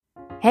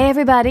Hey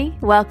everybody,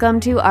 welcome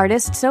to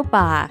Artist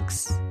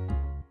Soapbox.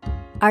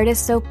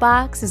 Artist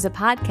Soapbox is a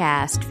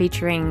podcast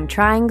featuring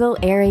Triangle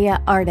area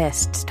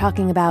artists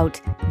talking about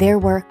their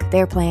work,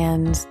 their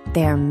plans,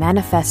 their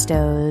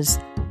manifestos.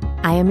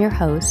 I am your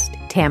host,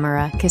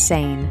 Tamara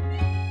Kassane.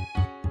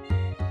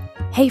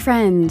 Hey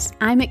friends,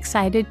 I'm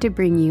excited to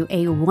bring you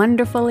a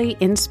wonderfully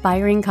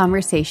inspiring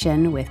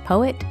conversation with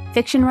poet,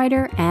 fiction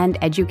writer, and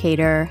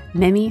educator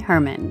Mimi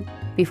Herman.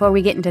 Before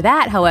we get into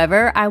that,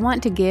 however, I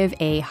want to give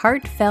a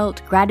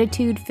heartfelt,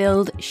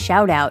 gratitude-filled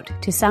shout-out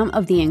to some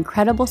of the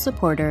incredible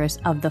supporters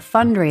of the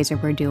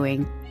fundraiser we're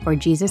doing for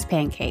Jesus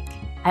Pancake.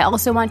 I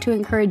also want to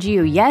encourage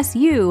you, yes,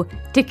 you,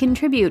 to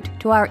contribute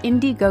to our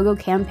Indiegogo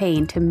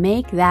campaign to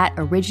make that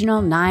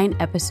original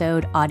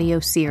 9-episode audio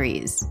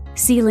series.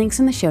 See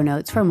links in the show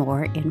notes for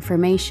more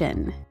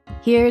information.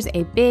 Here's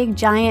a big,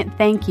 giant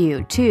thank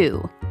you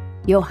to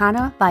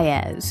Johanna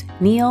Baez,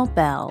 Neil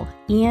Bell,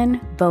 Ian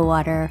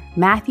Bowater,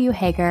 Matthew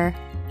Hager,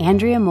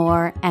 Andrea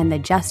Moore, and the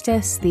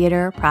Justice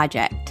Theater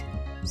Project.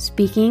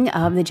 Speaking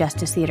of the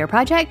Justice Theater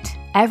Project,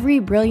 Every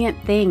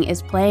Brilliant Thing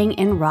is playing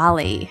in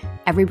Raleigh.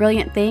 Every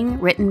Brilliant Thing,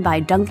 written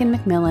by Duncan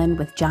Macmillan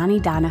with Johnny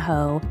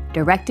Donahoe,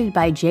 directed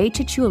by Jay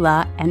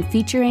Chichula, and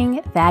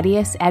featuring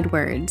Thaddeus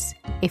Edwards.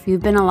 If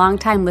you've been a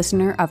longtime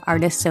listener of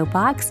Artist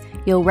Soapbox,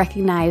 you'll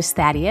recognize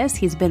Thaddeus.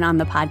 He's been on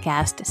the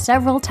podcast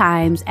several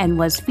times and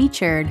was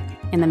featured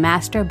in the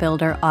Master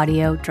Builder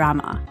audio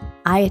drama.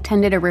 I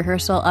attended a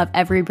rehearsal of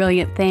Every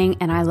Brilliant Thing,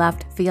 and I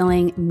left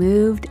feeling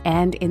moved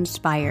and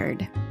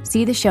inspired.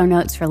 See the show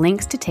notes for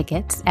links to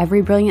tickets.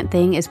 Every Brilliant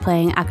Thing is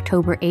playing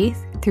October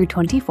 8th through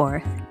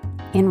 24th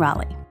in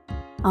Raleigh.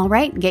 All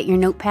right, get your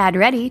notepad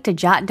ready to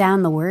jot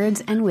down the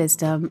words and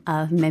wisdom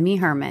of Mimi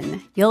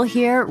Herman. You'll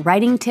hear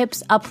writing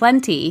tips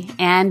aplenty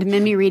and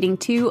Mimi reading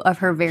 2 of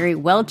her very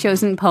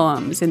well-chosen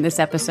poems in this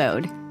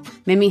episode.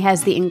 Mimi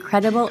has the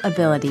incredible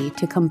ability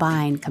to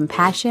combine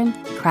compassion,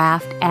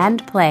 craft,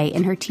 and play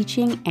in her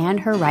teaching and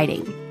her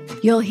writing.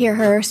 You'll hear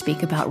her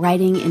speak about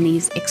writing in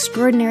these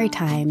extraordinary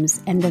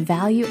times and the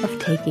value of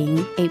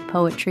taking a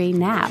poetry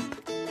nap.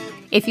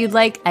 If you'd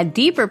like a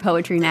deeper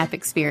poetry nap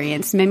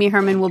experience, Mimi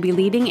Herman will be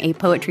leading a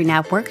poetry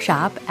nap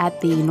workshop at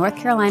the North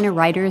Carolina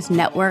Writers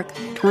Network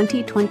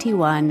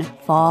 2021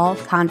 Fall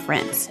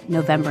Conference,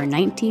 November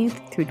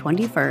 19th through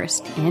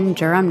 21st in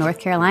Durham, North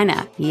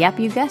Carolina. Yep,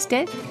 you guessed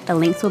it. The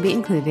links will be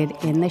included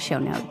in the show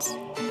notes.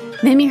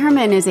 Mimi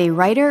Herman is a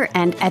writer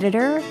and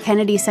editor,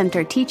 Kennedy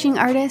Center teaching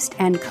artist,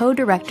 and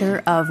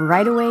co-director of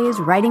Write-Away's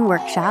writing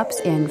workshops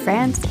in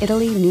France,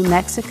 Italy, New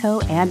Mexico,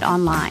 and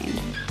online.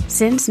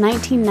 Since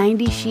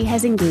 1990, she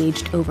has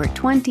engaged over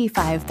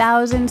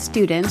 25,000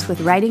 students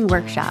with writing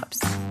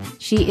workshops.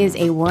 She is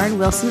a Warren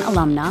Wilson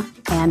alumna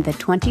and the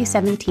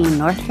 2017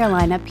 North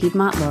Carolina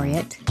Piedmont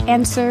Laureate,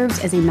 and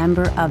serves as a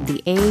member of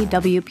the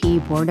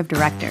AWP Board of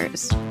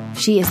Directors.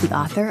 She is the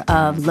author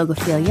of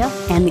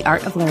Logophilia and the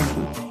Art of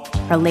Learning.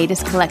 Her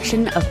latest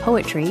collection of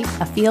poetry,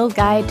 A Field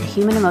Guide to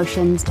Human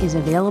Emotions, is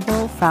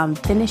available from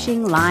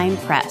Finishing Line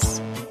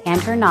Press. And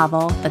her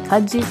novel, The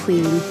Kudzu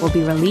Queen, will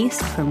be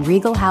released from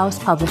Regal House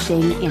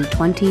Publishing in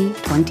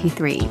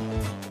 2023.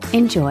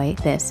 Enjoy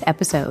this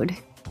episode.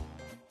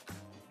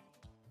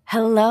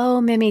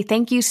 Hello, Mimi.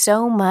 Thank you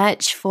so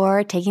much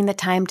for taking the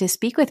time to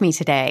speak with me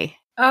today.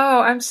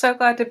 Oh, I'm so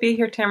glad to be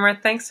here, Tamara.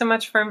 Thanks so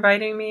much for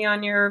inviting me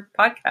on your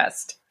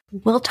podcast.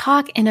 We'll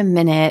talk in a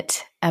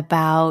minute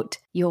about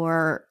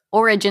your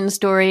origin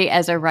story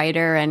as a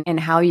writer and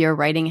how your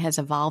writing has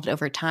evolved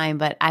over time,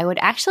 but I would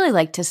actually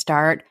like to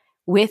start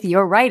with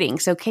your writing.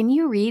 So can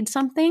you read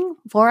something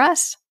for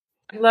us?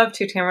 I'd love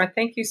to, Tamara.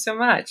 Thank you so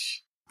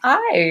much.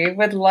 I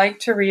would like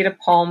to read a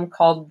poem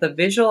called The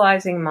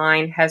Visualizing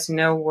Mind Has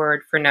No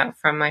Word for No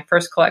from my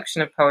first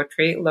collection of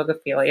poetry,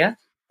 Logophilia,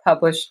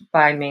 published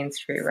by Main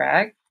Street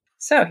Rag.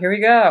 So here we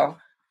go.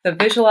 The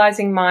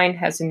Visualizing Mind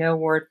Has No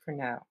Word for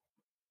No.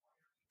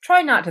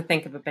 Try not to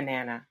think of a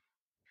banana.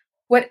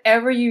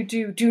 Whatever you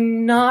do, do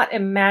not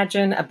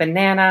imagine a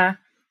banana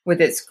with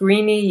its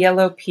greeny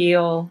yellow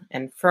peel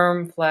and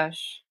firm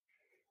flesh,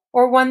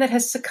 or one that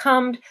has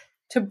succumbed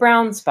to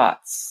brown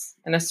spots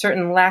and a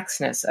certain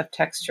laxness of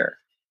texture.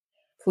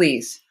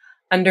 Please,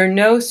 under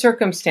no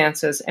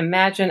circumstances,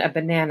 imagine a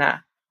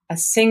banana, a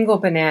single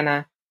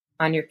banana,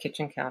 on your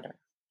kitchen counter,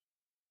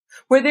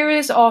 where there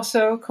is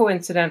also,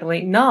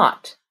 coincidentally,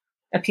 not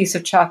a piece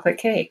of chocolate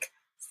cake,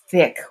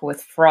 thick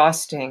with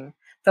frosting,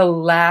 the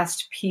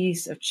last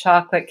piece of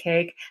chocolate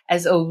cake,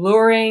 as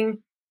alluring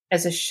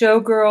as a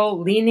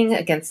showgirl leaning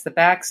against the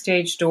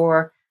backstage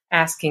door,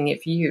 asking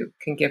if you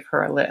can give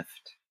her a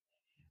lift.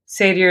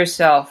 Say to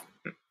yourself,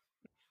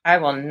 I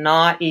will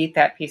not eat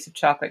that piece of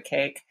chocolate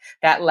cake,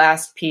 that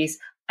last piece.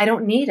 I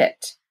don't need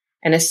it.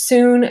 And as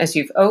soon as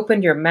you've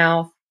opened your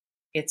mouth,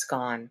 it's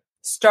gone,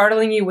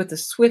 startling you with the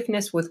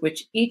swiftness with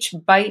which each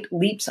bite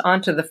leaps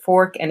onto the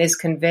fork and is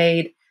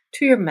conveyed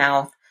to your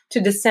mouth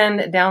to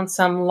descend down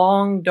some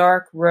long,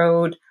 dark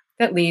road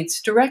that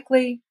leads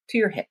directly to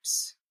your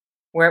hips,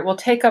 where it will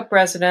take up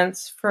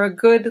residence for a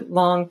good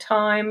long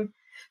time,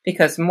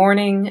 because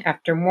morning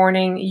after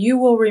morning you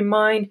will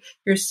remind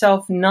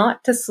yourself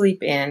not to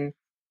sleep in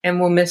and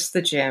we'll miss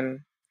the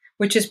gym,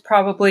 which is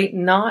probably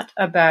not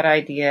a bad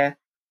idea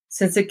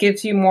since it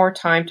gives you more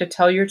time to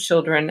tell your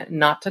children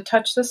not to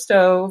touch the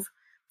stove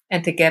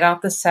and to get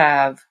out the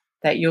salve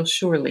that you'll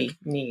surely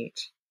need.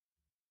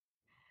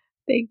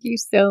 Thank you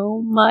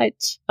so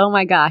much. Oh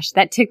my gosh,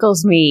 that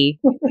tickles me.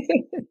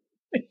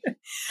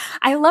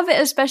 I love it,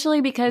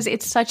 especially because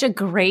it's such a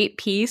great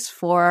piece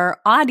for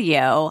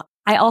audio.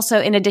 I also,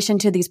 in addition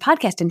to these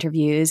podcast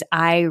interviews,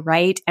 I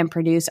write and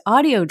produce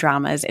audio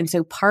dramas. And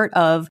so part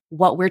of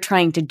what we're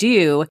trying to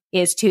do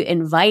is to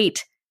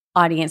invite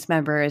audience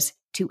members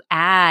to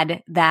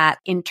add that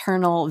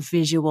internal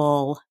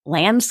visual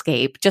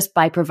landscape just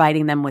by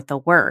providing them with the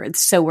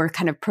words. So we're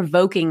kind of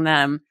provoking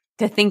them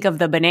to think of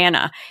the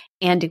banana.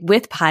 And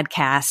with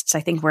podcasts,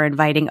 I think we're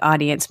inviting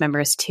audience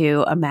members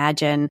to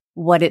imagine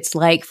what it's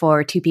like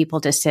for two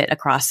people to sit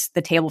across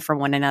the table from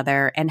one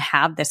another and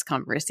have this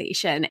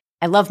conversation.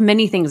 I love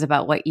many things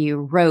about what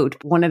you wrote.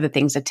 One of the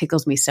things that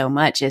tickles me so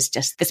much is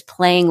just this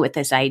playing with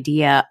this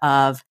idea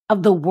of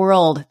the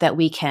world that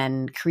we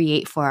can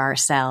create for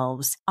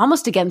ourselves,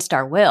 almost against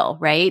our will,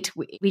 right?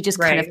 We just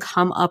kind of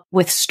come up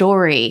with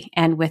story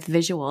and with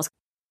visuals.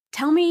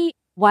 Tell me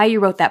why you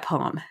wrote that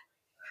poem.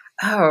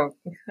 Oh,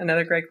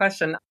 another great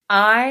question.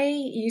 I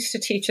used to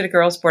teach at a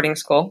girls' boarding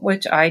school,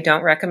 which I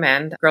don't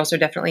recommend. Girls are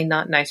definitely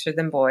not nicer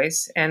than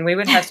boys. And we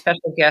would have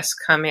special guests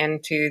come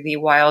into the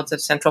wilds of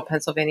central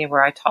Pennsylvania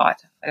where I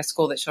taught at a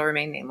school that shall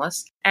remain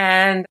nameless.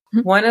 And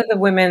one of the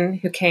women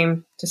who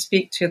came to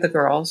speak to the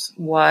girls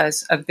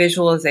was a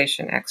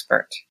visualization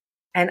expert.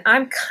 And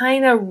I'm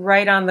kind of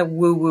right on the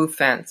woo-woo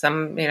fence.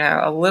 I'm,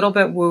 a little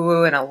bit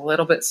woo-woo and a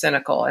little bit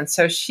cynical. And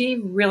so she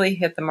really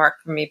hit the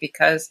mark for me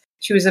because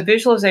she was a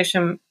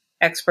visualization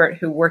expert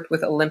who worked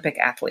with Olympic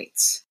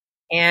athletes.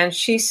 And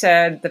she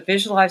said the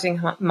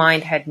visualizing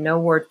mind had no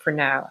word for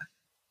no.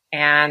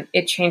 And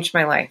it changed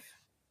my life.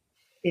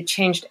 It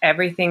changed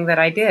everything that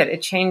I did.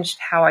 It changed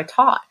how I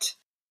taught.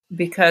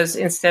 Because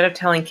instead of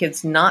telling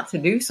kids not to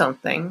do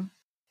something,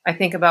 I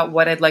think about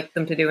what I'd like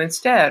them to do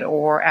instead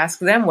or ask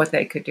them what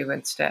they could do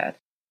instead.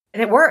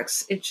 And it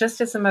works. It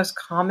just is the most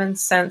common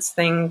sense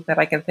thing that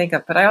I can think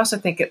of. But I also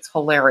think it's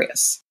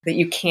hilarious that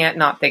you can't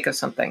not think of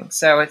something.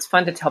 So it's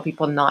fun to tell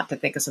people not to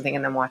think of something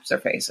and then watch their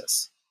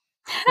faces.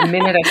 The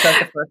minute I start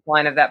the first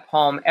line of that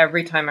poem,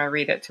 every time I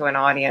read it to an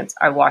audience,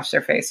 I watch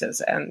their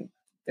faces and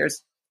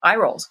there's eye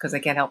rolls because I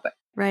can't help it.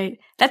 Right.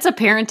 That's a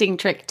parenting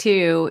trick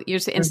too.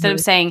 Instead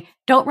of saying,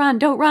 don't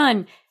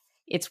run.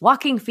 It's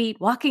walking feet.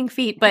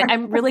 But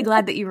I'm really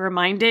glad that you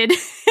reminded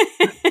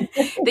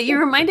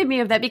me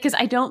of that because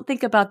I don't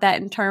think about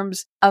that in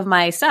terms of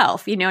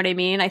myself. You know what I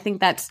mean? I think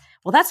that's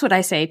what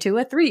I say to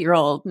a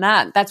 3-year-old,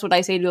 not that's what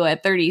I say to a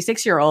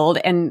 36-year-old.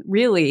 And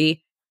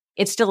really,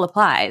 it still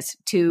applies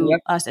to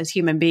us as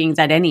human beings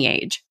at any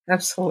age.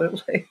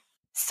 Absolutely.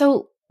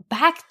 So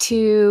back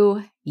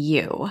to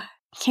you.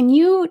 Can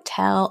you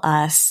tell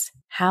us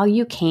how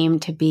you came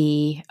to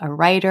be a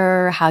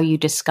writer, how you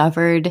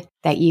discovered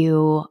that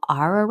you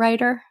are a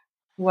writer?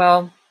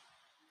 Well,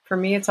 for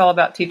me, it's all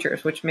about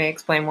teachers, which may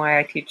explain why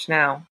I teach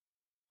now.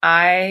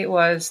 I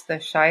was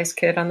the shyest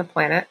kid on the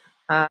planet.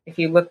 If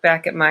you look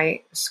back at my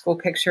school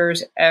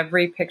pictures,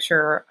 every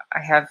picture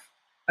I have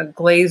a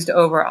glazed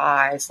over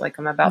eyes, like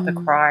I'm about to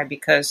cry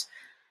because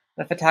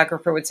the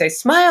photographer would say,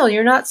 "Smile,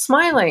 you're not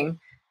smiling."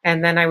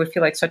 And then I would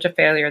feel like such a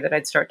failure that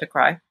I'd start to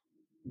cry.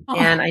 Oh.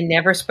 And I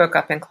never spoke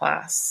up in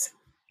class.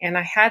 And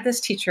I had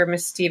this teacher,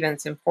 Miss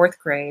Stevens, in 4th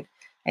grade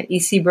at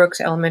E.C. Brooks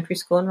Elementary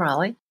School in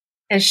Raleigh.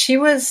 And she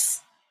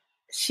was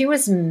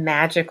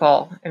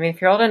magical. I mean,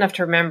 if you're old enough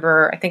to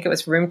remember, I think it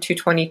was room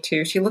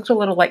 222. She looked a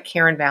little like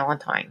Karen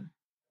Valentine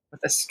with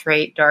a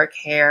straight, dark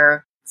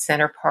hair,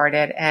 center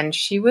parted. And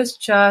she was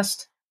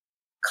just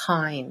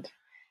kind.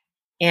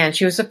 And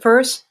she was the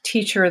first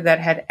teacher that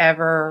had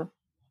ever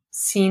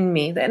seen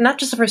me. Not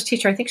just the first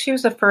teacher. I think she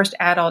was the first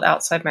adult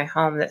outside my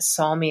home that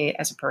saw me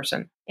as a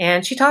person.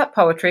 And she taught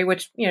poetry,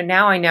 which,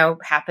 now I know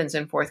happens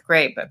in 4th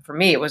grade. But for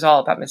me, it was all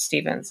about Miss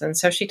Stevens. And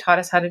so she taught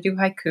us how to do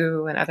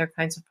haiku and other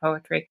kinds of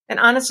poetry. And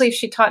honestly, if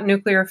she taught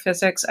nuclear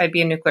physics, I'd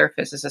be a nuclear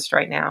physicist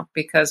right now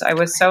because I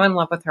was so in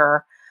love with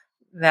her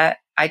that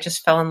I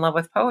just fell in love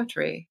with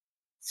poetry.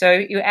 So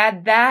you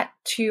add that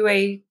to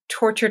a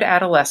tortured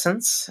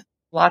adolescence,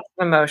 lots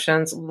of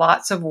emotions,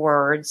 lots of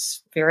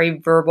words, very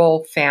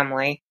verbal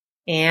family.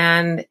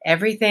 And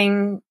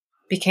everything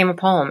became a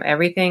poem.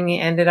 Everything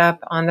ended up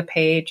on the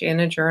page, in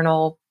a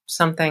journal,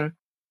 something.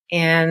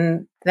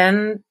 And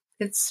then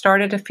it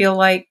started to feel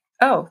like,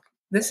 oh,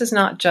 this is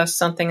not just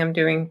something I'm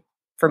doing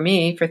for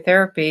me, for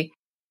therapy.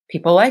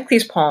 People like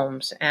these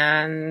poems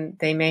and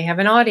they may have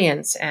an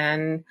audience.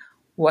 And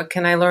what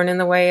can I learn in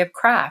the way of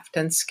craft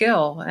and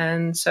skill?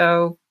 And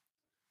so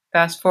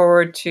fast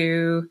forward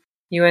to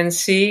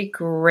UNC,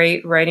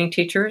 great writing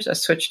teachers, a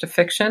switch to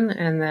fiction,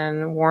 and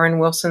then Warren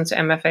Wilson's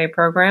MFA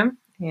program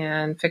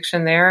and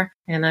fiction there.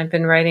 And I've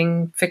been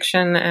writing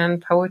fiction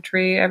and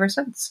poetry ever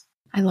since.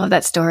 I love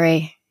that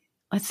story.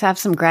 Let's have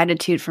some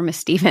gratitude for Miss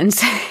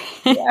Stevens.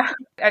 Yeah.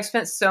 I've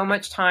spent so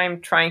much time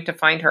trying to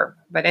find her.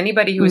 But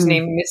anybody who was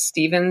named Miss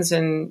Stevens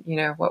in,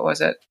 what was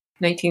it?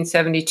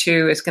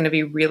 1972 is going to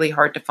be really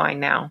hard to find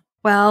now.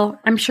 Well,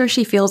 I'm sure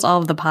she feels all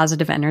of the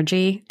positive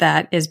energy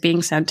that is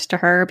being sent to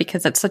her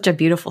because it's such a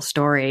beautiful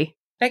story.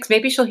 Thanks.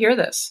 Maybe she'll hear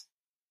this.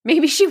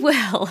 Maybe she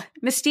will.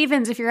 Miss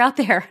Stevens, if you're out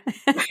there,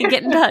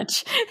 get in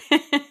touch.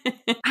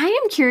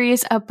 I am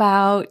curious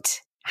about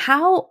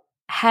how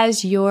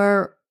has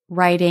your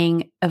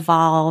writing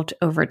evolved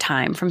over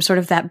time from sort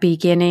of that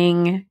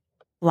beginning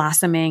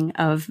blossoming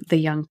of the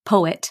young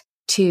poet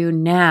to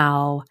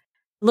now,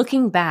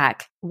 looking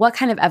back, what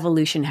kind of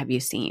evolution have you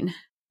seen?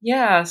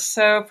 Yeah.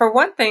 So for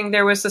one thing,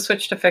 there was the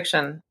switch to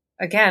fiction.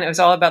 Again, it was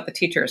all about the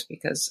teachers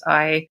because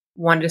I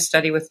wanted to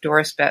study with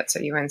Doris Betts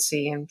at UNC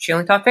and she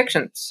only taught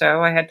fiction.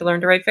 So I had to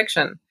learn to write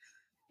fiction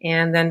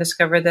and then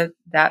discovered that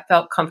that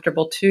felt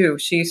comfortable too.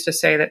 She used to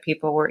say that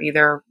people were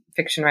either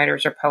fiction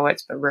writers or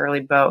poets, but rarely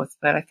both.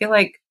 But I feel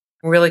like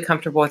I'm really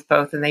comfortable with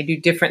both and they do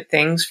different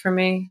things for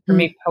me. For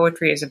me,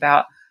 poetry is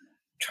about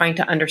trying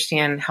to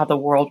understand how the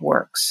world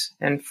works.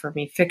 And for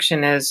me,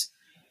 fiction is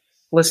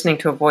listening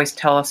to a voice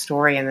tell a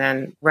story and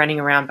then running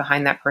around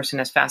behind that person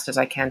as fast as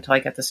I can till I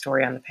get the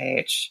story on the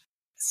page.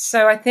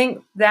 So I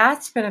think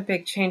that's been a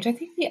big change. I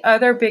think the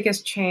other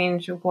biggest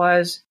change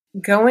was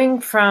going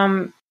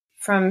from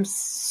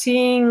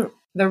seeing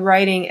the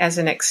writing as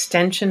an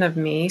extension of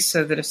me,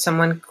 so that if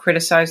someone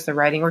criticized the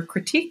writing or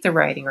critiqued the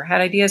writing or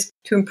had ideas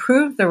to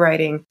improve the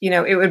writing,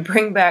 it would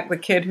bring back the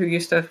kid who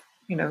used to,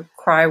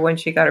 cry when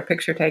she got her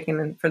picture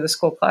taken for the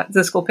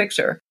school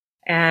picture.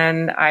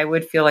 And I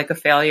would feel like a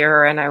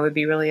failure and I would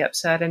be really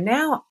upset. And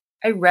now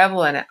I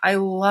revel in it. I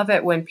love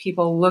it when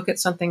people look at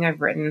something I've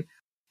written.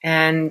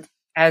 And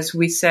as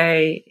we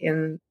say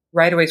in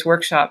Write-A-Ways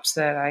workshops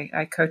that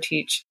I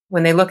co-teach,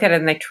 when they look at it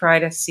and they try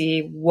to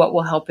see what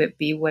will help it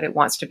be what it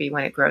wants to be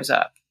when it grows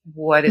up.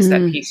 What is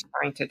that piece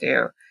trying to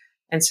do?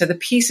 And so the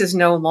piece is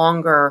no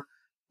longer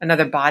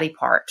another body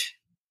part.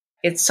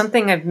 It's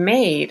something I've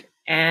made,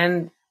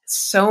 and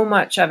so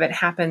much of it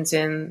happens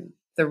in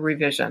the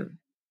revision.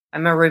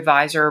 I'm a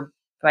reviser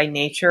by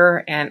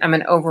nature, and I'm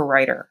an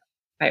overwriter.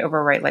 I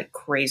overwrite like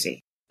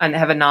crazy. And I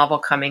have a novel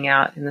coming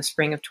out in the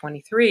spring of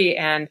 23,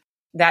 and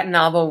that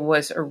novel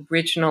was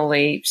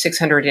originally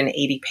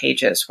 680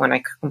 pages when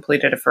I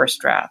completed a first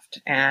draft.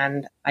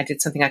 And I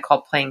did something I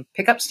call playing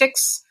pickup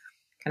sticks.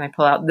 Can I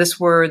pull out this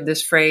word,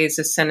 this phrase,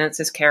 this sentence,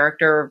 this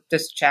character,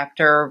 this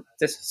chapter,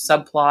 this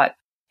subplot,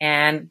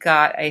 and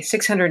got a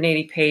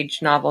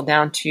 680-page novel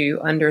down to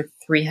under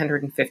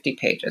 350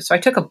 pages. So I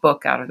took a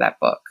book out of that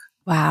book.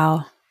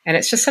 Wow. And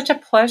it's just such a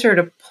pleasure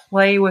to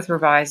play with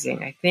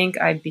revising. I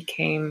think I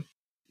became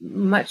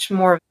much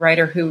more a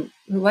writer who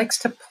likes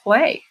to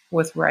play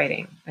with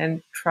writing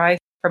and try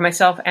for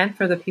myself and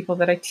for the people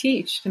that I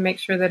teach to make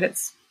sure that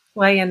it's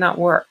play and not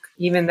work,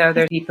 even though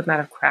there's a deep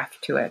amount of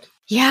craft to it.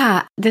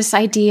 Yeah. This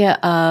idea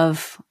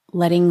of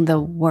letting the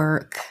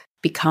work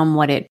become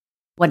what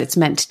it's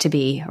meant to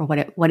be or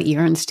what it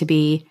yearns to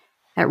be,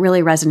 that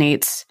really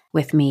resonates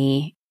with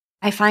me.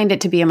 I find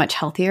it to be a much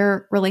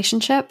healthier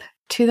relationship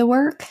to the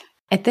work.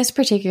 At this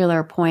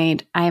particular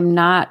point, I am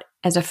not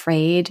as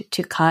afraid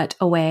to cut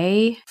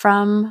away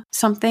from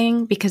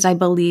something because I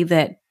believe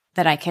that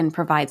I can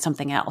provide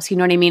something else. You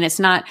know what I mean? It's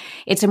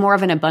a more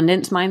of an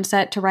abundance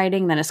mindset to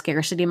writing than a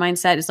scarcity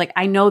mindset. It's like,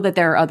 I know that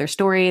there are other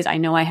stories. I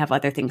know I have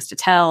other things to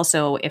tell.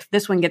 So if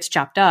this one gets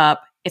chopped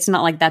up, it's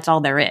not like that's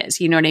all there is.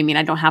 You know what I mean?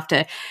 I don't have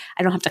to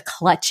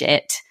clutch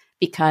it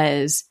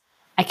because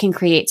I can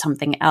create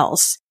something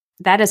else.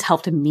 That has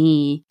helped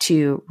me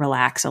to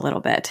relax a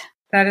little bit.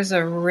 That is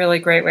a really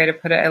great way to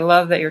put it. I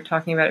love that you're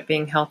talking about it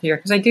being healthier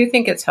because I do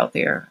think it's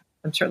healthier.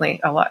 I'm certainly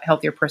a lot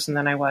healthier person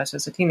than I was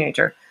as a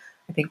teenager.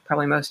 I think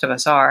probably most of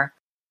us are.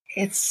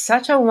 It's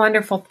such a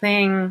wonderful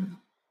thing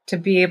to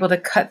be able to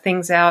cut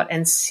things out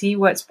and see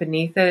what's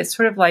beneath it. It's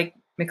sort of like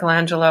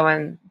Michelangelo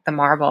and the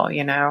marble,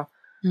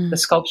 The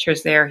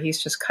sculpture's there.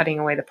 He's just cutting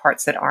away the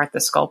parts that aren't the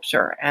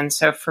sculpture. And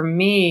so for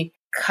me,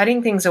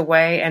 cutting things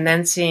away and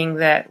then seeing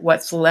that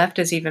what's left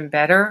is even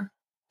better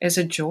is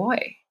a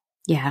joy.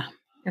 Yeah.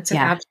 It's an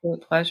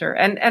absolute pleasure.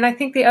 And I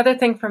think the other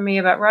thing for me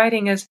about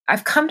writing is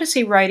I've come to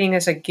see writing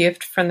as a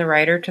gift from the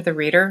writer to the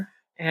reader.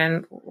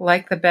 And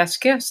like the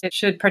best gifts, it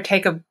should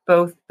partake of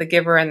both the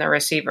giver and the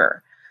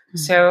receiver. Mm-hmm.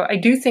 So I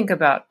do think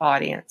about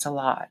audience a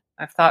lot.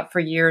 I've thought for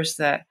years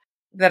that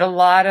a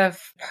lot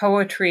of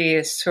poetry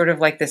is sort of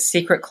like the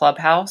secret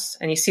clubhouse.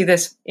 And you see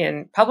this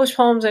in published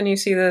poems and you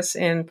see this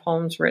in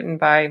poems written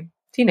by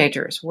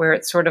teenagers, where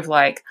it's sort of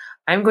like,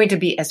 I'm going to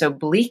be as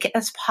oblique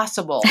as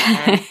possible.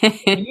 And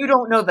if you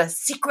don't know the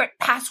secret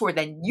password,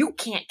 then you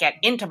can't get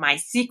into my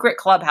secret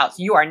clubhouse.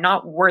 You are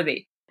not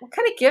worthy. What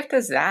kind of gift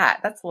is that?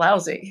 That's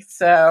lousy.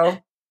 So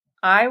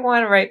I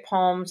want to write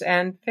poems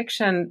and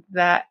fiction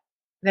that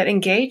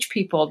engage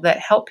people, that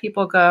help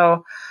people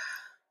go,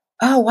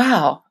 oh,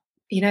 wow,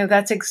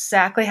 that's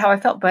exactly how I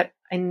felt, but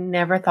I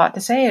never thought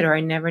to say it, or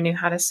I never knew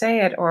how to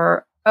say it,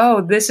 or,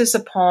 oh, this is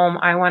a poem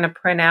I want to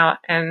print out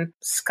and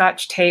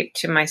scotch tape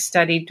to my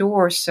study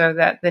door so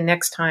that the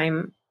next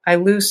time I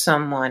lose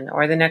someone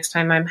or the next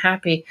time I'm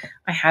happy,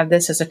 I have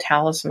this as a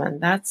talisman.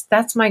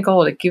 That's my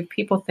goal, to give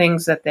people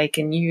things that they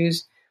can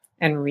use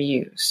and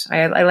reuse.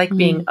 I like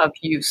being of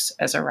use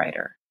as a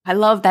writer. I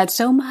love that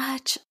so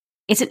much.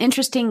 It's an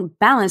interesting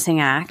balancing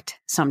act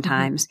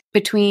sometimes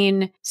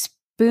between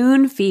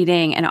spoon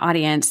feeding an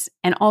audience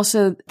and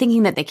also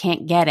thinking that they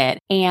can't get it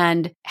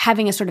and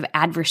having a sort of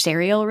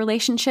adversarial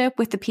relationship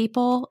with the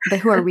people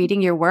who are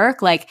reading your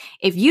work. Like,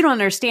 if you don't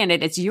understand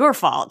it, it's your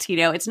fault.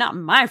 It's not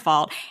my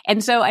fault.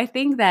 And so I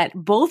think that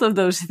both of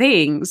those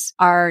things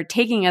are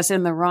taking us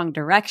in the wrong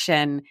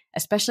direction,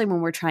 especially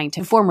when we're trying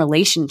to form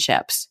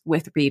relationships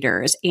with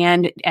readers.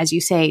 And as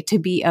you say, to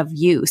be of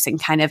use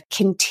and kind of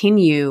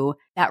continue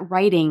that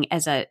writing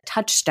as a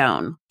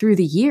touchstone through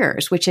the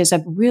years, which is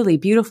a really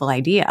beautiful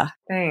idea.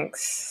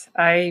 Thanks.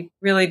 I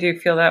really do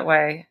feel that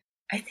way.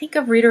 I think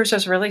of readers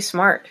as really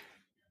smart.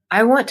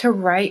 I want to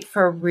write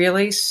for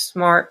really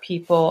smart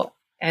people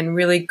and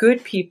really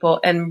good people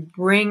and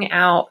bring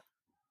out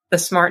the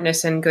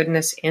smartness and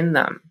goodness in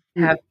them.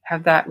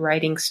 Have that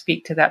writing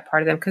speak to that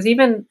part of them. Because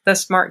even the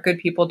smart, good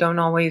people don't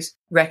always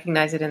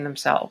recognize it in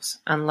themselves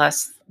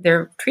unless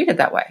they're treated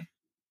that way.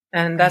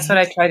 And that's what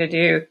I try to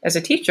do as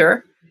a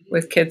teacher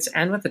with kids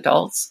and with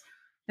adults.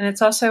 And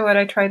it's also what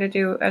I try to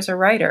do as a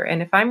writer.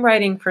 And if I'm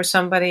writing for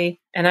somebody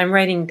and I'm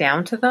writing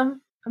down to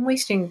them, I'm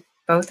wasting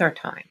both our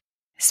time.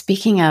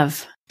 Speaking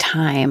of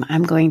time,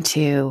 I'm going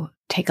to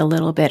take a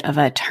little bit of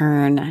a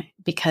turn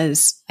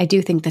because I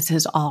do think this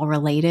is all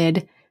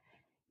related.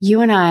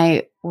 You and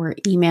I were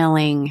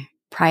emailing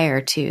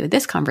prior to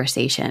this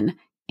conversation,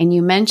 and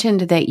you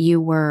mentioned that you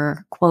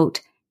were,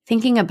 quote,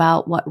 thinking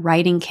about what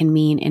writing can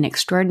mean in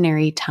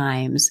extraordinary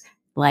times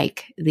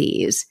like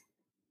these.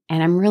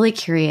 And I'm really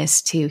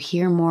curious to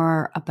hear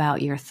more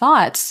about your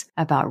thoughts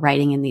about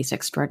writing in these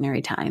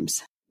extraordinary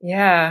times.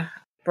 Yeah.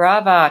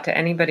 Brava to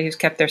anybody who's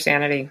kept their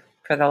sanity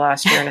for the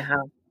last year and a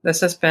half.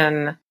 This has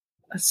been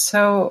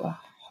so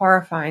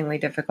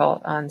horrifyingly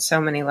difficult on so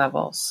many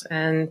levels.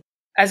 And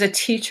as a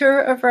teacher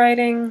of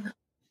writing,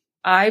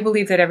 I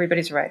believe that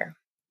everybody's a writer.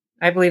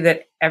 I believe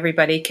that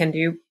everybody can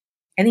do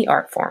any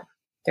art form.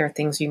 There are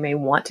things you may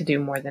want to do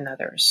more than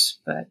others,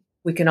 but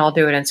we can all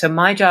do it. And so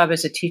my job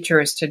as a teacher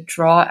is to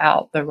draw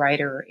out the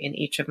writer in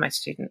each of my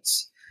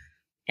students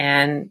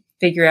and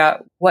figure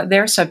out what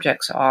their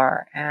subjects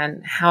are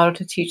and how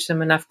to teach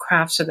them enough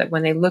craft so that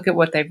when they look at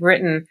what they've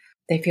written,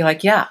 they feel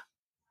like, yeah,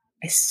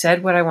 I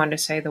said what I wanted to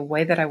say the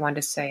way that I wanted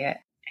to say it.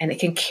 And it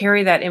can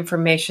carry that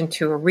information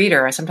to a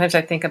reader. Sometimes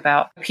I think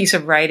about a piece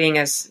of writing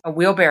as a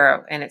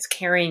wheelbarrow, and it's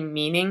carrying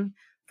meaning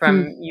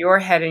from your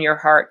head and your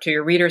heart to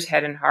your reader's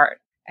head and heart.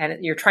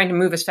 And you're trying to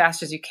move as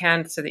fast as you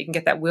can so that you can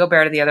get that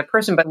wheelbarrow to the other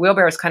person. But the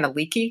wheelbarrow is kind of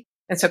leaky.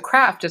 And so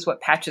craft is what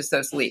patches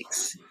those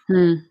leaks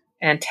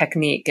and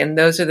technique. And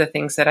those are the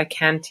things that I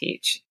can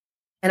teach.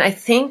 And I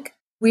think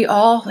we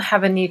all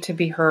have a need to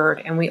be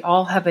heard and we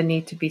all have a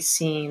need to be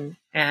seen.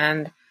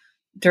 And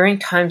during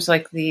times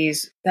like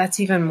these,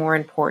 that's even more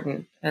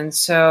important. And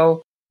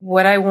so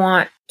what I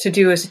want to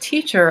do as a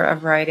teacher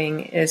of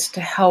writing is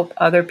to help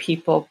other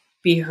people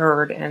be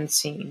heard and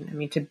seen. I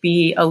mean, to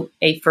be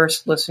a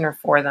first listener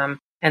for them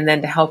and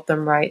then to help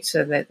them write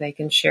so that they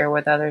can share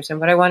with others. And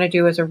what I want to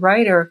do as a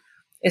writer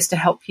is to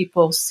help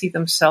people see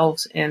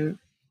themselves in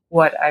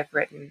what I've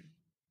written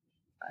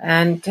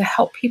and to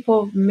help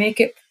people make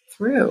it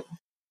through.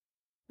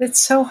 It's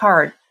so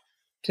hard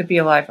to be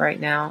alive right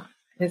now.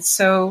 There's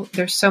so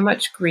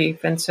much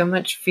grief and so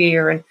much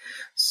fear and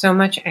so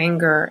much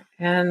anger,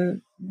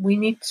 and we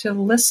need to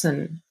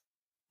listen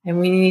and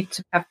we need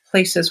to have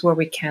places where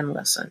we can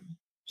listen.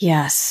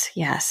 Yes,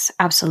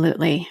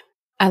 absolutely.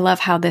 I love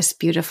how this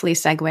beautifully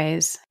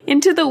segues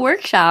into the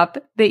workshop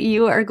that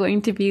you are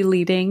going to be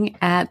leading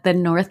at the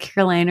North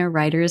Carolina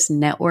Writers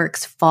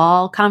Network's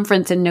Fall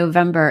Conference in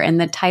November. And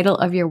the title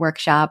of your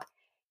workshop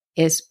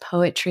is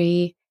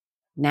Poetry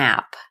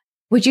Nap.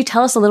 Would you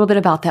tell us a little bit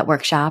about that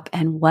workshop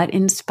and what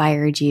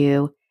inspired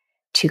you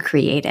to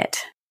create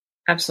it?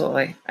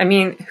 Absolutely. I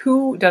mean,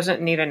 who doesn't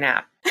need a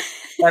nap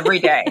every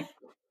day?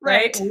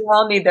 Right? We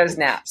all need those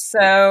naps.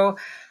 So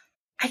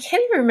I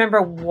can't even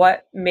remember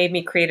what made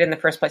me create it in the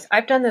first place.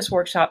 I've done this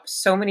workshop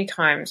so many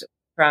times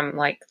from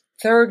like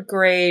third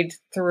grade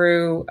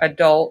through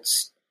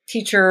adults,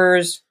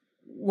 teachers,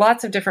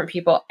 lots of different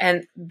people.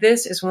 And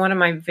this is one of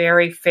my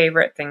very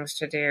favorite things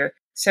to do.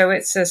 So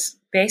it's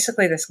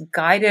basically this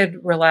guided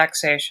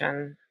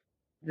relaxation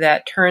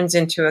that turns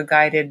into a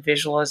guided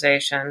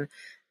visualization.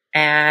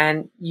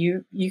 And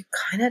you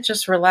kind of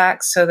just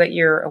relax so that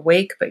you're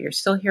awake, but you're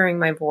still hearing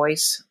my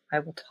voice. I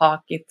will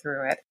talk you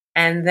through it.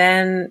 And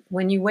then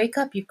when you wake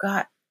up, you've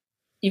got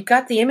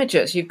the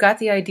images, you've got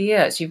the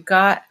ideas, you've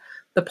got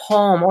the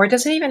poem, or it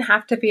doesn't even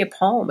have to be a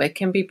poem. It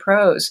can be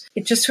prose.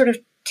 It just sort of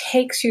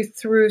takes you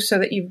through so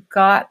that you've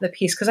got the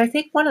piece. Because I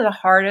think one of the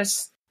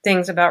hardest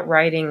things about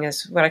writing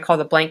is what I call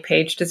the blank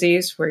page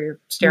disease, where you're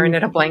staring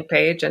at a blank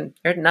page and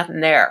there's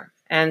nothing there.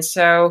 And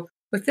so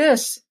with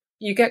this,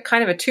 you get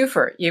kind of a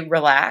twofer. You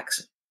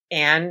relax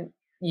and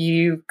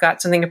you've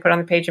got something to put on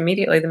the page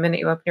immediately the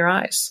minute you open your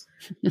eyes.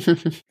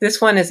 This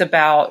one is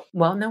about,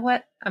 well, know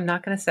what? I'm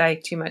not going to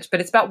say too much, but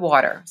it's about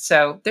water.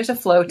 So there's a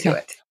flow to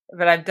it.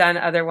 but I've done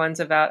other ones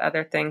about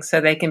other things so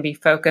they can be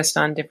focused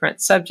on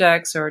different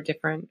subjects or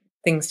different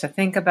things to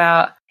think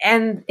about.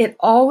 And it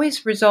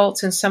always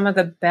results in some of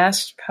the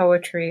best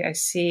poetry I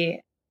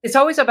see. It's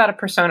always about a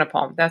persona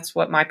poem. That's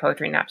what my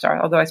poetry naps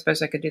are, although I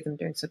suppose I could do them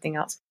doing something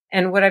else.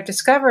 And what I've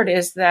discovered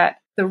is that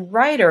the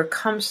writer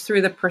comes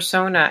through the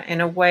persona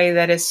in a way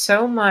that is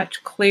so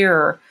much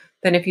clearer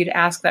than if you'd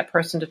ask that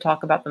person to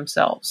talk about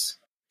themselves.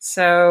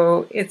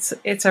 So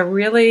it's a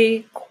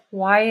really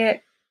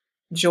quiet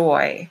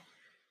joy.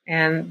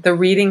 And the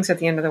readings at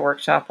the end of the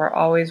workshop are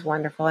always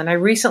wonderful. And I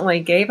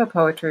recently gave a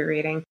poetry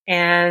reading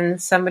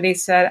and somebody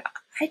said,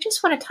 I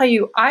just want to tell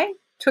you, I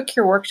took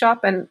your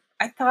workshop and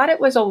I thought it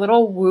was a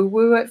little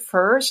woo-woo at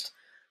first,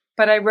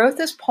 but I wrote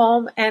this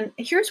poem and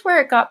here's where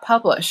it got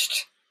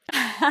published.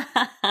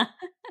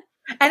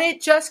 And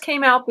it just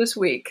came out this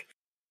week.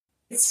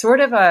 It's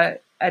sort of a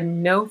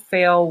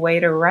no-fail way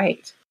to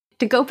write.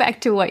 To go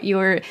back to what you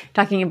were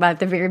talking about at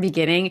the very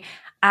beginning,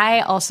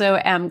 I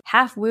also am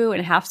half woo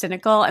and half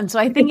cynical. And so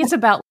I think it's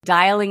about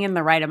dialing in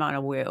the right amount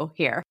of woo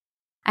here.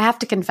 I have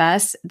to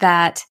confess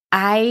that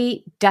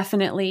I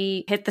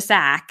definitely hit the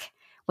sack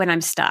when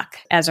I'm stuck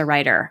as a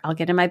writer. I'll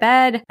get in my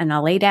bed and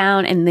I'll lay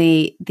down, and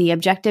the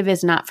objective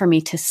is not for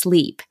me to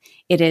sleep.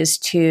 It is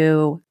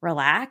to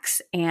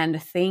relax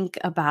and think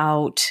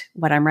about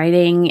what I'm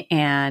writing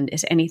and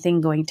is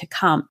anything going to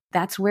come.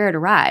 That's where it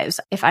arrives.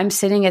 If I'm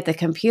sitting at the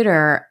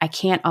computer, I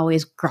can't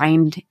always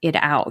grind it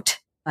out.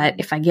 But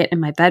if I get in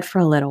my bed for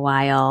a little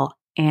while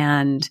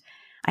and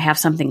I have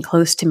something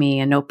close to me,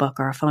 a notebook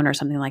or a phone or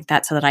something like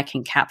that, so that I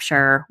can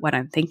capture what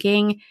I'm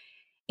thinking,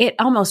 it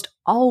almost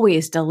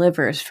always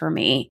delivers for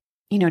me.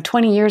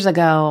 20 years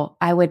ago,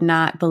 I would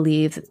not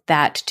believe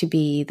that to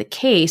be the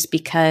case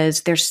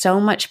because there's so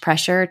much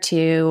pressure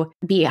to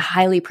be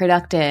highly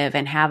productive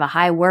and have a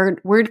high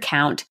word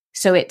count.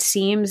 So it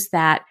seems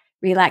that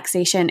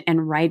relaxation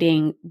and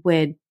writing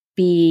would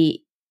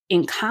be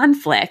in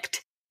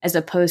conflict as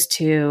opposed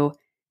to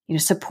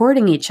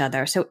supporting each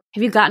other. So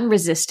have you gotten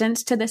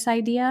resistance to this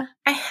idea?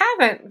 I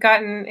haven't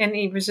gotten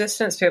any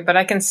resistance to it, but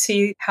I can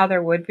see how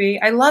there would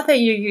be. I love that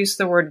you use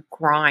the word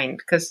grind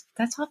because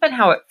that's often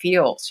how it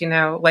feels,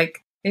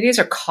 like these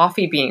are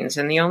coffee beans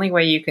and the only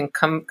way you can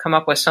come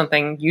up with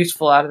something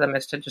useful out of them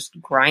is to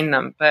just grind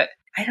them. But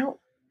I don't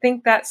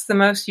think that's the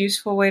most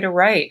useful way to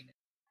write.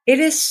 It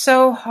is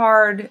so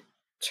hard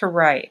to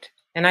write.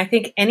 And I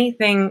think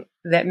anything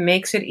that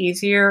makes it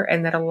easier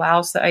and that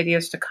allows the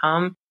ideas to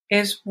come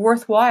is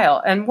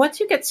worthwhile. And once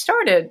you get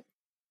started,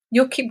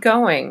 you'll keep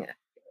going.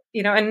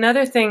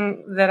 Another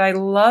thing that I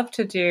love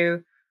to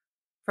do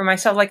for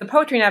myself, like the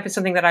poetry nap is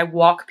something that I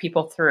walk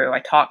people through. I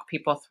talk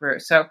people through.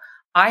 So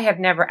I have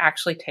never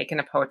actually taken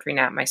a poetry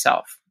nap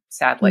myself,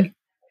 sadly. Mm-hmm.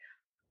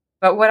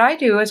 But what I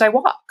do is I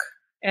walk.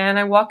 And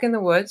I walk in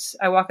the woods.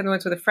 I walk in the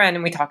woods with a friend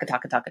and we talk and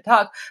talk and talk and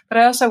talk. But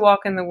I also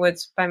walk in the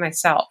woods by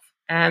myself.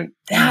 And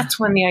that's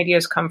when the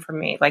ideas come from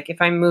me. Like if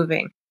I'm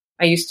moving.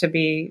 I used to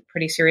be a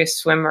pretty serious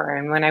swimmer,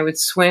 and when I would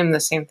swim, the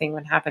same thing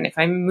would happen. If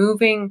I'm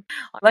moving,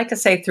 I like to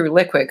say through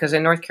liquid, because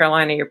in North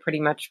Carolina, you're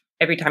pretty much,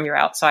 every time you're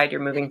outside, you're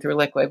moving through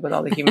liquid with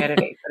all the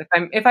humidity.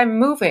 But if I'm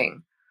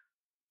moving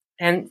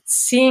and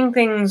seeing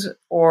things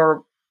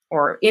or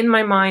in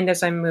my mind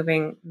as I'm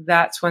moving,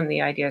 that's when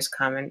the ideas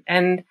come.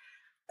 And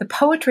the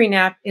poetry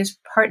nap is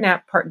part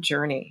nap, part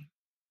journey.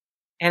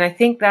 And I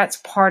think that's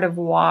part of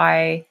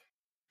why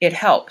it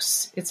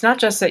helps. It's not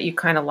just that you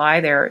kind of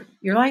lie there.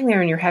 You're lying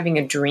there and you're having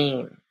a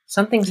dream.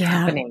 Something's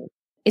happening.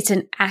 It's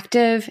an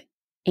active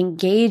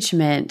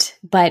engagement,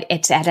 but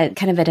it's at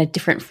a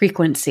different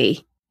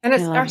frequency. And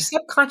our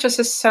subconscious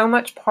is so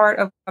much part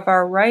of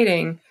our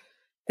writing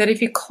that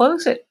if you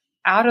close it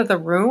out of the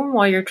room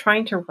while you're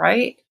trying to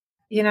write,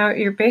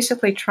 you're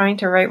basically trying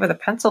to write with a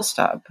pencil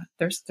stub.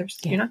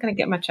 You're not going to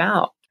get much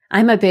out.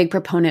 I'm a big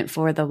proponent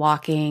for the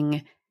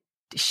walking.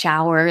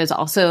 Shower is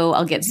also,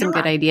 I'll get some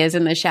good ideas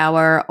in the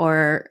shower,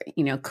 or,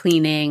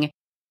 cleaning,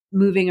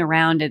 moving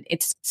around.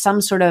 It's some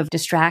sort of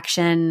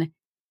distraction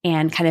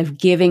and kind of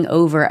giving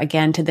over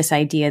again to this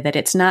idea that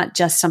it's not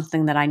just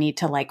something that I need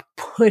to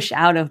push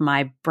out of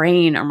my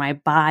brain or my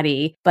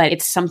body, but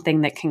it's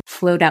something that can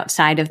float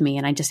outside of me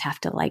and I just have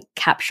to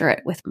capture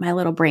it with my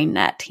little brain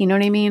net. You know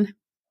what I mean?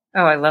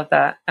 Oh, I love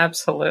that.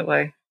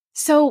 Absolutely.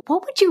 So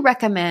what would you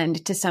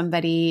recommend to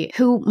somebody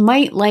who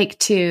might like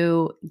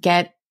to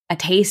get a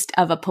taste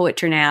of a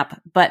poetry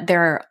nap, but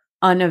they're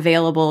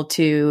unavailable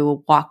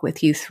to walk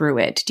with you through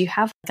it? Do you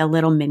have a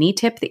little mini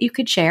tip that you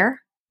could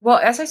share? Well,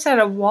 as I said,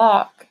 a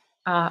walk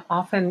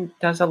often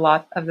does a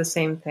lot of the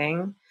same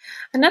thing.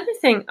 Another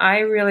thing I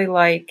really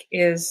like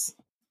is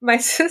my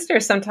sister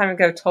some time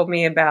ago told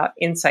me about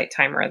Insight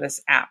Timer, this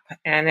app,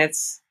 and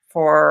it's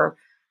for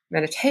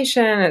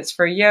meditation, it's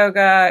for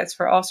yoga, it's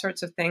for all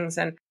sorts of things.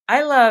 And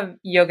I love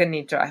Yoga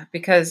Nidra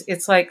because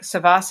it's like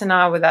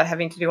Savasana without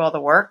having to do all the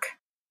work.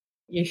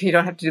 You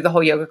don't have to do the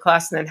whole yoga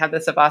class and then have the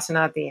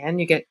Savasana at the end.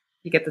 You get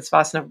the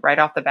Savasana right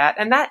off the bat.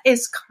 And that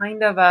is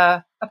kind of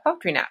a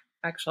poetry nap,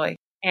 actually.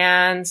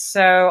 And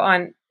so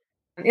on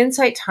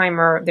Insight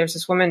Timer, there's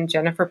this woman,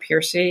 Jennifer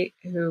Piercy,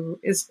 who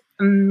is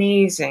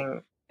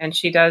amazing And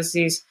she does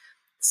these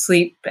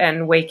sleep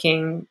and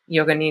waking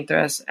yoga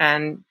nidras.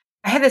 And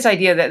I had this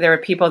idea that there are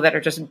people that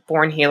are just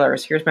born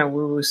healers. Here's my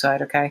woo-woo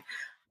side, okay?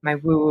 My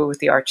woo-woo with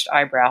the arched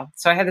eyebrow.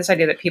 So I had this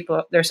idea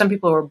that there are some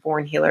people who are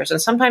born healers,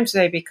 and sometimes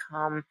they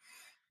become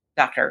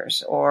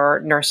doctors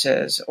or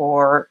nurses,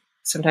 or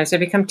sometimes they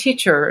become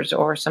teachers,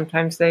 or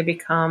sometimes they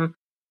become...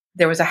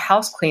 There was a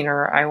house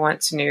cleaner I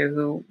once knew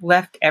who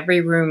left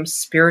every room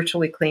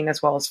spiritually clean as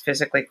well as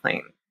physically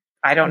clean.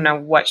 I don't know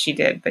what she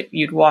did, but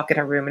you'd walk in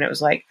a room and it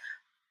was like,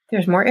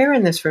 there's more air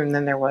in this room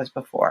than there was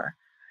before.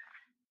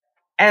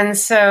 And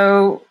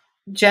so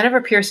Jennifer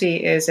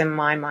Piercy is, in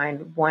my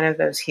mind, one of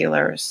those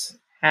healers.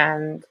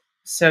 And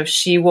so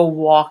she will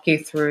walk you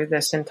through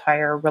this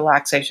entire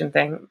relaxation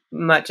thing,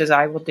 much as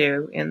I will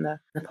do in the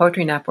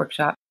Poetry Nap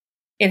workshop.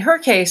 In her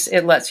case,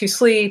 it lets you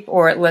sleep,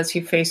 or it lets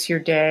you face your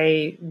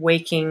day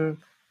waking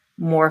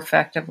more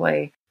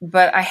effectively.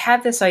 But I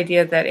had this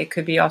idea that it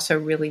could be also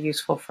really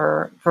useful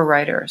for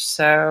writers.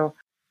 So,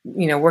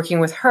 working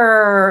with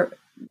her,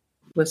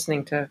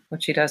 listening to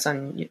what she does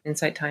on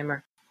Insight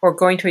Timer, or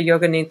going to a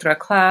Yoga Nidra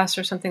class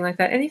or something like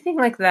that, anything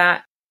like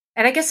that.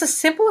 And I guess the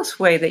simplest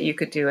way that you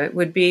could do it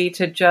would be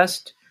to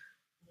just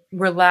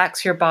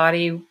relax your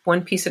body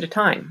one piece at a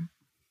time.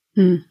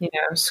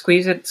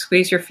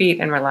 Squeeze your feet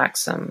and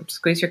relax them.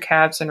 Squeeze your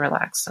calves and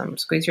relax them.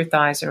 Squeeze your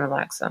thighs and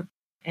relax them.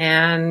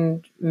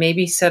 And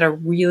maybe set a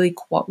really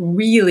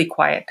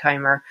quiet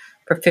timer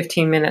for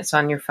 15 minutes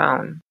on your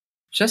phone.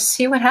 Just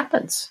see what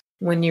happens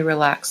when you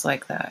relax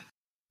like that,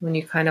 when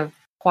you kind of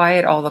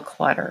quiet all the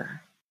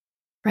clutter.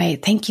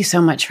 Right. Thank you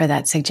so much for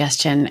that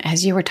suggestion.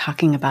 As you were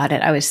talking about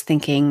it, I was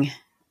thinking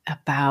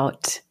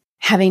about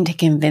having to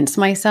convince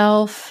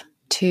myself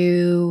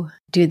to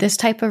do this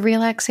type of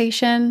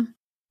relaxation.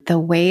 The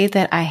way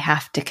that I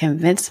have to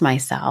convince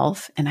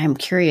myself, and I'm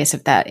curious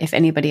if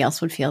anybody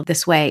else would feel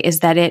this way, is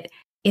that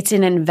it's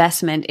an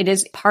investment. It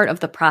is part of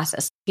the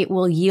process. It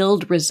will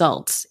yield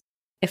results.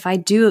 If I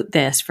do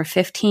this for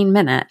 15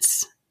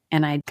 minutes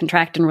and I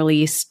contract and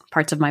release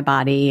parts of my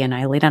body and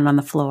I lay down on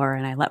the floor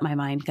and I let my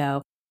mind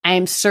go, I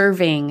am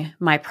serving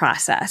my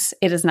process.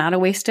 It is not a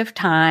waste of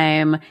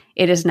time.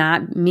 It is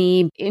not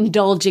me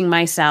indulging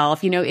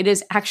myself. It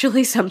is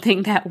actually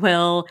something that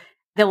will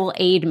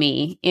aid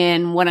me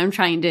in what I'm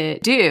trying to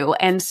do.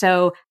 And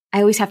so I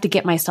always have to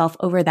get myself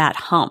over that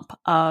hump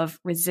of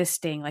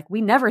resisting. Like,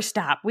 we never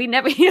stop. We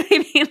never, you know what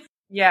I mean?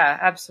 Yeah,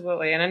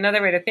 absolutely. And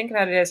another way to think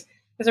about it is,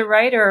 as a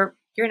writer,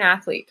 you're an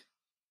athlete.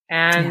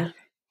 And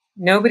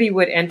nobody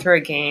would enter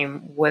a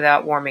game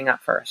without warming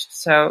up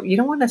first. So you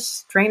don't want to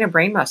strain a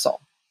brain muscle.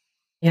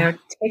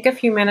 Take a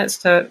few minutes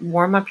to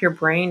warm up your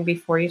brain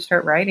before you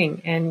start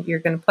writing, and you're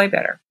going to play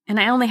better. And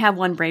I only have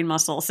one brain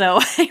muscle, so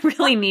I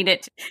really need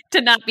it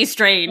to not be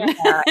strained.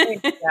 Yeah,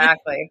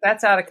 exactly. If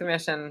that's out of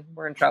commission,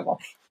 we're in trouble.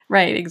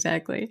 Right,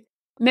 exactly.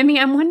 Mimi,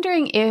 I'm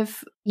wondering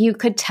if you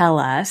could tell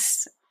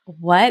us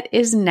what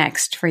is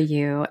next for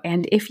you,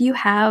 and if you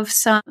have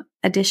some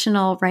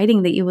additional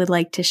writing that you would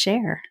like to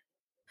share.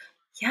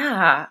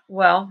 Yeah,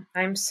 well,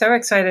 I'm so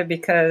excited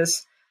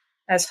because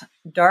as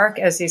dark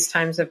as these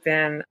times have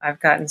been, I've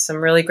gotten some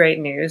really great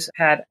news.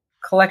 I had a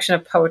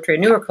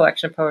newer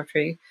collection of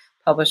poetry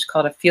published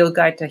called A Field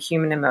Guide to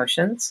Human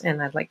Emotions,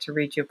 and I'd like to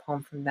read you a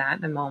poem from that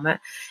in a moment.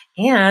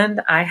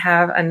 And I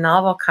have a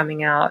novel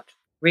coming out,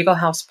 Regal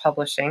House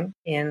Publishing,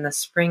 in the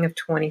spring of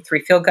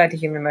 23. Field Guide to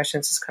Human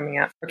Emotions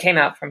came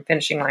out from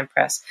Finishing Line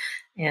Press.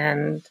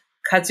 And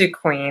Kudzu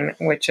Queen,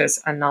 which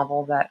is a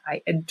novel that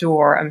I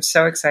adore. I'm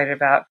so excited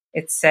about.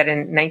 It's set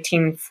in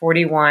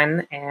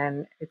 1941,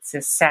 and it's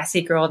a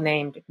sassy girl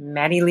named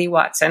Maddie Lee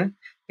Watson,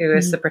 who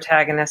is the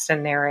protagonist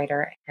and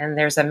narrator. And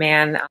there's a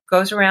man who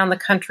goes around the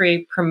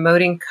country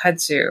promoting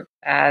kudzu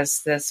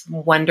as this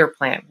wonder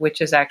plant,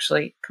 which is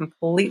actually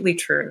completely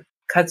true.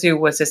 Kudzu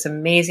was this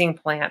amazing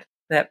plant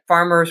that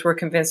farmers were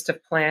convinced to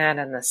plant,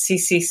 and the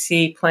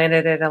CCC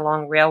planted it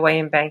along railway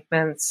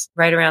embankments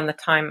right around the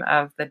time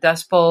of the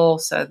Dust Bowl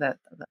so that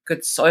the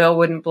good soil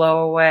wouldn't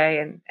blow away.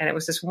 And it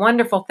was this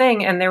wonderful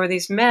thing. And there were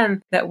these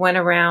men that went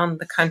around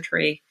the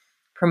country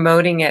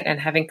promoting it and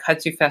having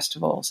kudzu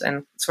festivals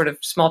and sort of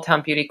small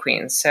town beauty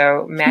queens.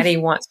 So Maddie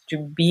wants to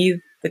be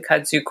the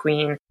kudzu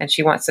queen, and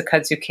she wants the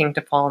kudzu king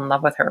to fall in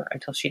love with her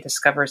until she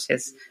discovers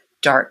his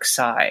dark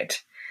side.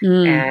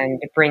 And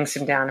it brings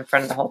him down in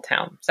front of the whole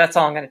town. So that's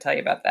all I'm going to tell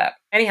you about that.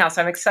 Anyhow, so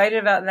I'm excited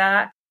about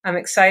that. I'm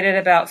excited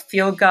about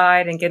Field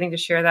Guide and getting to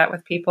share that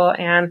with people.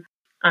 And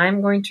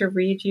I'm going to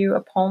read you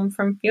a poem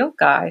from Field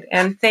Guide.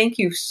 And thank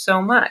you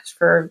so much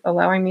for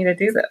allowing me to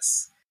do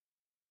this.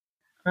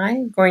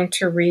 I'm going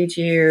to read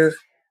you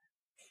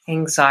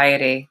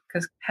Anxiety,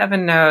 because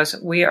heaven knows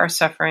we are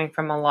suffering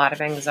from a lot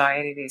of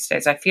anxiety these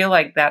days. I feel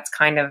like that's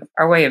kind of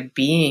our way of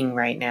being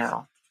right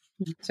now.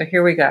 So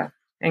here we go.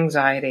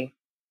 Anxiety.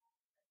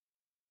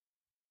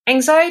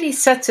 Anxiety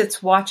sets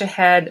its watch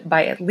ahead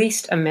by at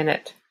least a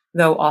minute,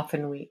 though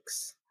often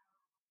weeks.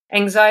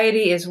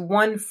 Anxiety is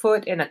one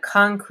foot in a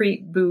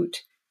concrete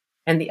boot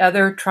and the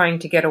other trying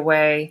to get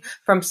away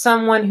from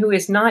someone who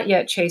is not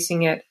yet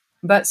chasing it,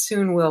 but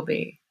soon will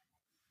be.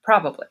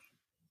 Probably.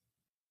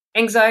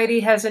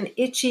 Anxiety has an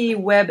itchy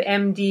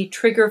WebMD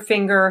trigger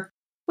finger,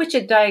 which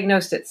it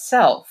diagnosed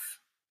itself.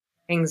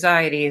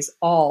 Anxiety is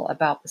all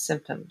about the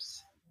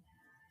symptoms.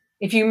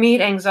 If you meet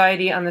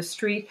anxiety on the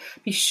street,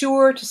 be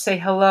sure to say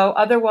hello,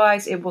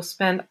 otherwise it will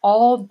spend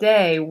all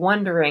day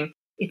wondering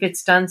if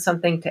it's done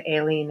something to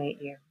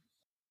alienate you.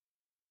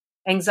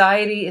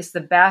 Anxiety is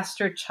the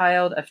bastard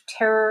child of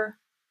terror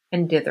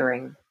and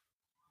dithering.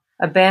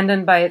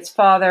 Abandoned by its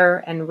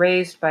father and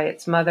raised by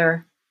its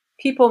mother,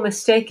 people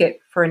mistake it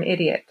for an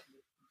idiot,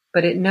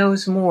 but it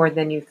knows more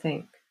than you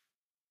think.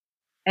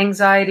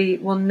 Anxiety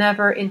will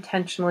never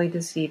intentionally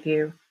deceive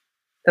you,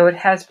 though it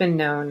has been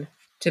known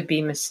to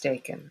be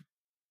mistaken.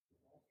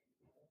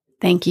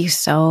 Thank you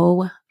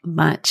so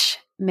much,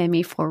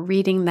 Mimi, for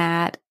reading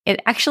that.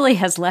 It actually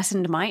has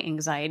lessened my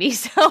anxiety.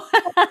 So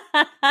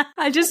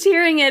just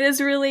hearing it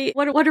is really,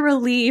 what a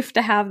relief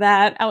to have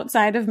that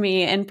outside of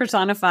me and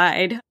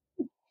personified.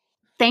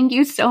 Thank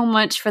you so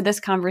much for this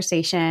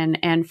conversation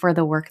and for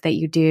the work that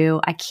you do.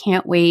 I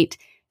can't wait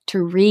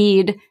to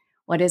read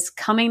what is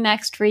coming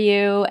next for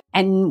you.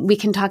 And we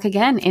can talk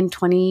again in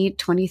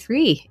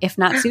 2023, if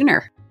not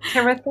sooner.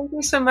 Tamara, thank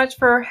you so much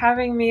for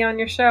having me on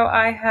your show.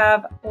 I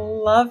have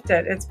loved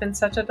it. It's been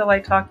such a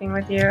delight talking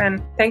with you.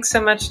 And thanks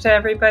so much to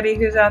everybody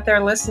who's out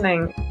there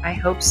listening. I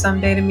hope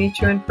someday to meet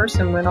you in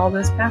person when all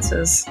this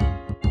passes.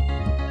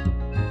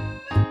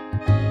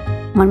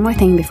 One more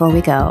thing before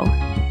we go.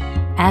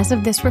 As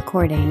of this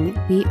recording,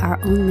 we are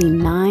only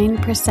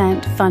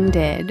 9%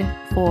 funded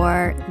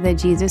for the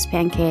Jesus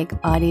Pancake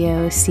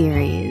audio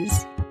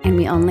series, and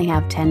we only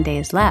have 10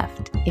 days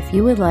left. If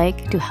you would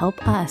like to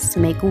help us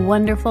make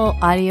wonderful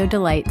audio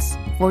delights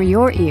for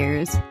your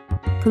ears,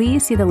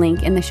 please see the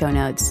link in the show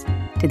notes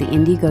to the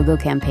Indiegogo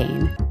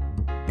campaign.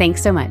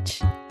 Thanks so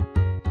much.